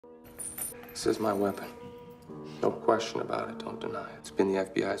This is my weapon. No question about it, don't deny it. It's been the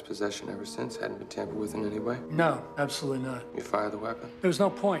FBI's possession ever since. Hadn't been tampered with in any way. No, absolutely not. You fire the weapon? There was no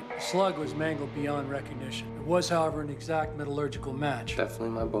point. The slug was mangled beyond recognition. It was, however, an exact metallurgical match. Definitely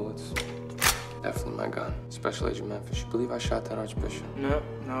my bullets. Definitely my gun. Special Agent Memphis, you believe I shot that Archbishop? No,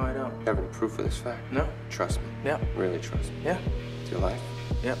 I don't. You have any proof of this fact? No. Trust me? Yeah. Really trust me? Yeah. It's your life?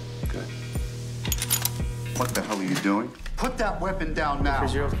 Yep. Good. What the hell are you doing? Put that weapon down now.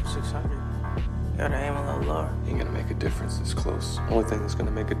 600. Gotta aim a little lower. Ain't gonna make a difference this close. Only thing that's gonna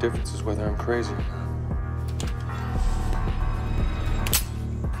make a difference is whether I'm crazy or not.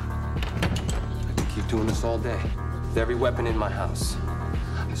 I could keep doing this all day. With every weapon in my house.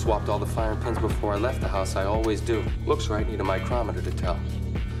 I swapped all the firing pins before I left the house. I always do. Looks right, need a micrometer to tell.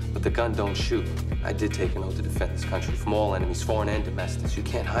 But the gun don't shoot. I did take an oath to defend this country from all enemies, foreign and domestic. You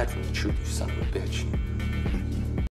can't hide from the truth, you son of a bitch.